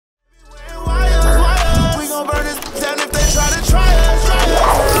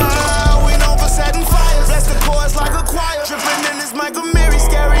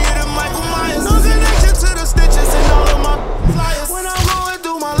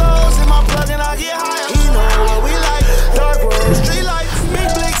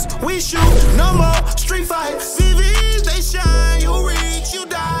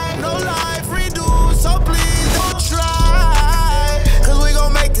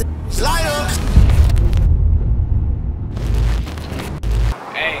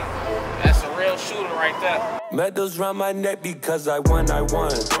Medals round my neck because I won. Now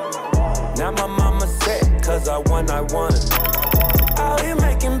my mama set cause I won. Out here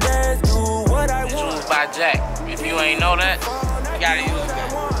making bands, do what I want. Used by Jack. If you ain't know that, you gotta use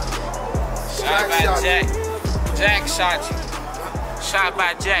that. Shot by Jack. Jack shot you. Shot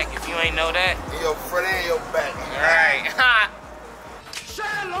by Jack. If you ain't know that. In your front and your back. Right. Say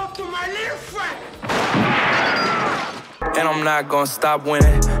hello to my little friend. And I'm not gonna stop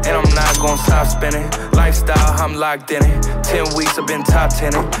winning, and I'm not gonna stop spinning. Lifestyle, I'm locked in it. 10 weeks, I've been top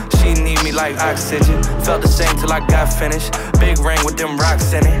 10ing. She need me like oxygen. Felt the same till I got finished. Big ring with them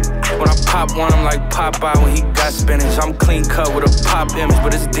rocks in it. When I pop one, I'm like Popeye when he got spinach. I'm clean cut with a pop image,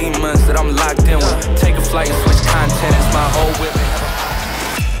 but it's demons that I'm locked in with. Take a flight and switch content, it's my whole whip.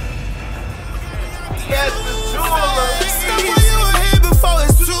 FATZ The Jeweler.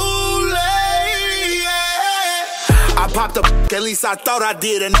 I popped up, at least I thought I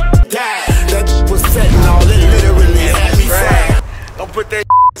did, and died. That was setting all, it literally had me sad. Don't put that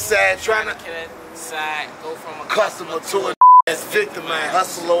sad, trying to Side, go from a customer to a that's victim, man.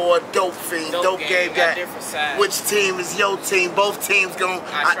 Hustler or a dope fiend. Dope game got different sides. Which team is your team? Both teams gon'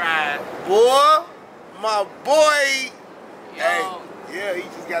 I tried. Boy, my boy. Yo. Hey, yeah, he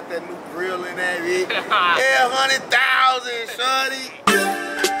just got that new grill in that bitch. Yeah, 100,000, shorty.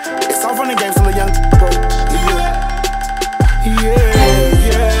 It's all from the game, full of young bro. Yeah.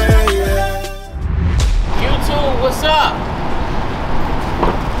 YouTube, what's up?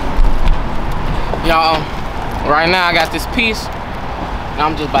 Y'all, right now I got this piece, and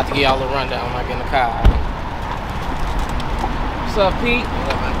I'm just about to get y'all a rundown when I get in the car. What's up, Pete?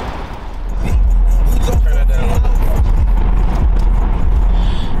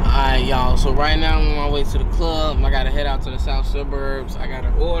 Alright, y'all, so right now I'm on my way to the club. I gotta head out to the south suburbs. I got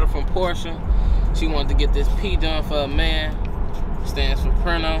an order from Portia. She wanted to get this P done for a man. Stands for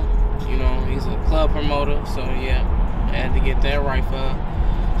Prino. You know, he's a club promoter, so yeah, I had to get that right for her.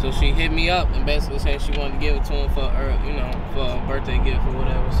 So she hit me up and basically said she wanted to give it to him for for a birthday gift or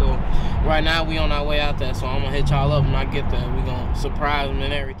whatever. So right now we on our way out there, so I'm gonna hit y'all up when I get there. We gonna surprise him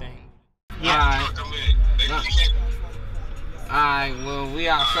and everything. Yeah. Alright, well we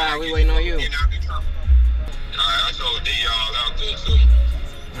outside, we waiting on you. Alright, I told D y'all out there too.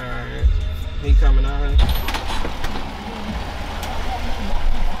 Alright. He coming out here.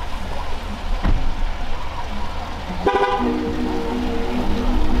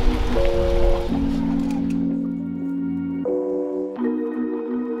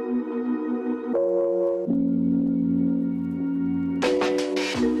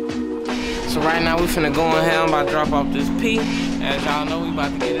 So right now we finna go in here. I'm about to drop off this P. As y'all know, we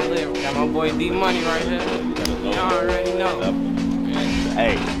about to get it lit. Got my boy D Money right here. Y'all already know.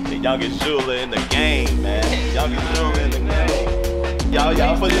 Hey, the youngest jeweler in the game, man. Youngest jeweler in the game.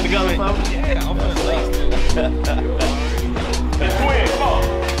 Y'all put it together, something? Yeah, I'm finna lace too. Let's win, come on.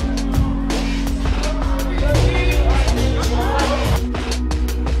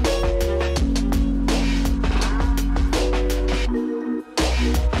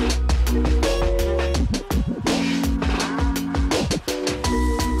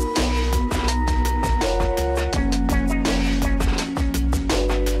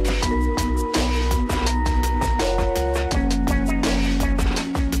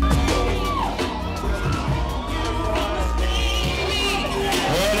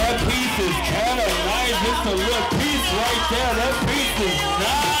 Just a little piece right there. That piece is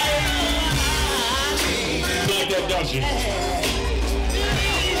nice. You like that, don't you?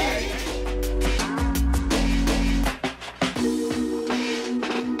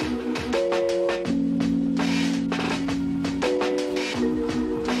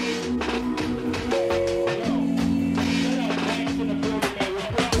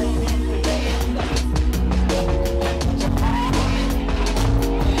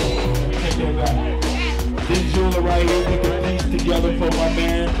 This jeweler right here put the piece together for my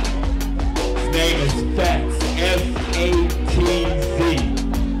man. His name is FATZ, F-A-T-Z.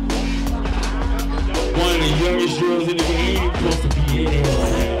 One of the youngest jewelers in the game. He ain't supposed to be in here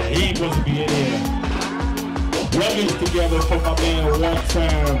right now. He ain't supposed to be in here. Rub this together for my man one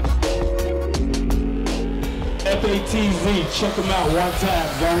time. F-A-T-Z, check him out one time.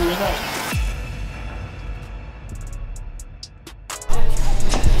 Very enough.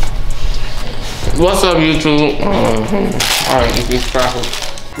 What's up, YouTube? Alright, you can start.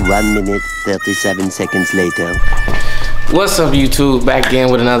 1 minute, 37 seconds later. What's up, YouTube? Back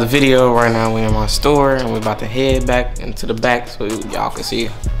again with another video. Right now we're in my store and we're about to head back into the back so y'all can see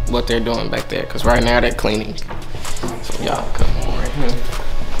what they're doing back there. Cause right now they're cleaning. So y'all come on right here.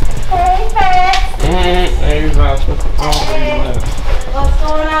 Hey, FATZ. Hey, What's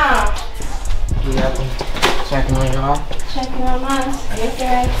going on? You got them Checking on y'all. Checking on us.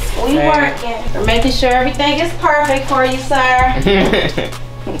 Okay. We working. We're making sure everything is perfect for you, sir.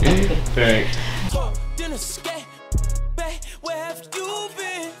 Thanks. Where have you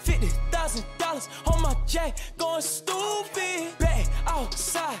been? $50,000 on my jack, going stupid. Back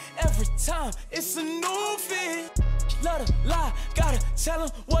outside every time, it's a new fit. Love to lie, gotta tell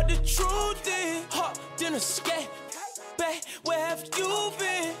them what the truth is. Hot dinner skate. Back, where have you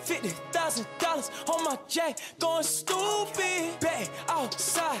been? $50,000 on my jack, going stupid. Back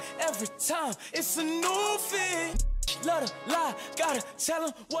outside every time, it's a new fit. Love to lie, gotta tell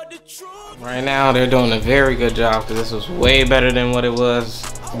them what the truth. Right now, they're doing a very good job because this was way better than what it was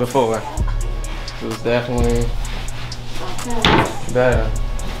before. It was definitely better.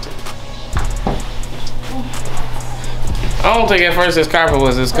 I don't think at first this carpet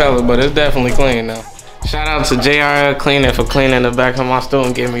was this color, but it's definitely clean now. Shout out to JRL Cleaning for cleaning the back of my stool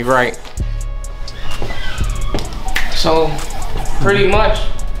and getting me right. So, pretty much,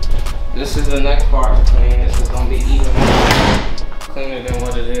 this is the next part to clean. This is gonna be even cleaner than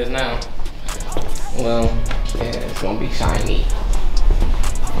what it is now. Well, yeah, it's gonna be shiny.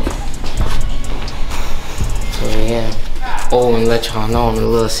 So yeah. Oh, and let y'all know a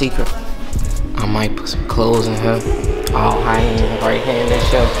little secret. I might put some clothes in here. All high end, right hand and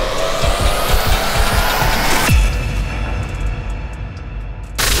show.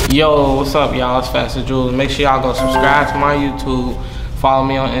 Yo, what's up, y'all? It's FATZ The Jeweler. Make sure y'all go subscribe to my YouTube. Follow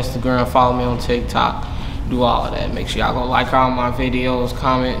me on Instagram. Follow me on TikTok. Do all of that. Make sure y'all go like all my videos,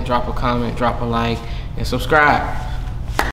 comment, drop a like, and subscribe.